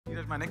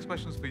Neeraj, my next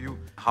question is for you.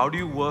 How do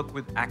you work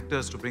with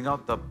actors to bring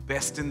out the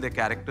best in their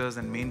characters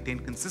and maintain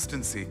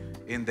consistency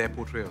in their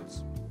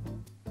portrayals?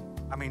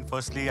 I mean,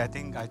 firstly, I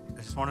think I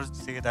just want to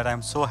say that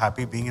I'm so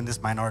happy being in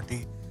this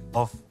minority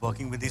of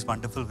working with these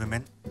wonderful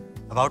women.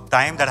 About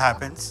time that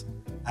happens.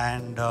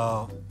 And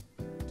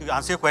to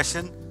answer your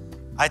question,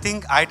 I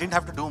think I didn't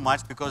have to do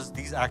much because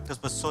these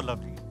actors were so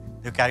lovely.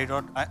 They carried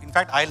out, in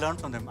fact, I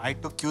learned from them. I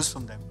took cues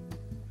from them.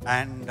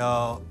 And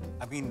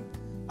I mean,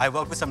 I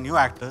worked with some new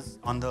actors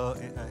on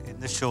in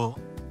the show.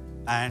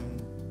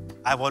 And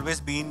I've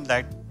always been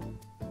like,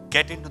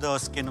 get into the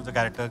skin of the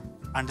character,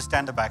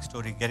 understand the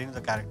backstory, get into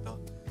the character.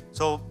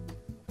 So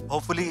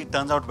hopefully it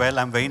turns out well.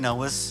 I'm very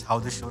nervous how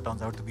this show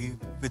turns out to be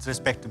with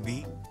respect to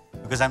me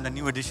because I'm the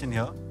new addition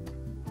here.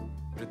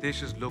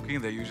 Ritesh is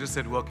looking there. You just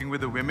said working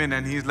with the women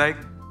and he's like,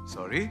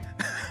 sorry?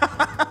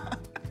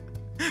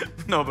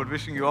 No, but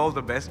wishing you all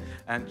the best.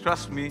 And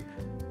trust me,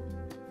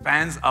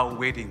 fans are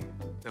waiting.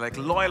 They're like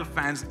loyal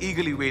fans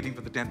eagerly waiting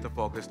for the 10th of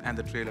August, and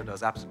the trailer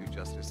does absolute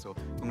justice. So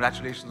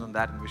congratulations on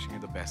that and wishing you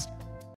the best.